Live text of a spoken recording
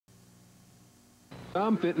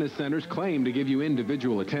Some fitness centers claim to give you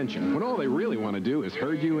individual attention, when all they really want to do is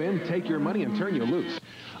herd you in, take your money, and turn you loose.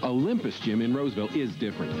 Olympus Gym in Roseville is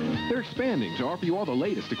different. They're expanding to offer you all the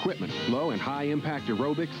latest equipment, low and high-impact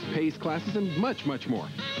aerobics, pace classes, and much, much more.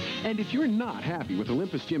 And if you're not happy with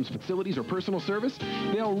Olympus Gym's facilities or personal service,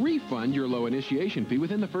 they'll refund your low initiation fee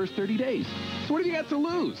within the first 30 days. So what have you got to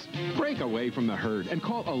lose? Break away from the herd and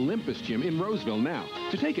call Olympus Gym in Roseville now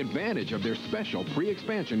to take advantage of their special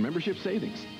pre-expansion membership savings.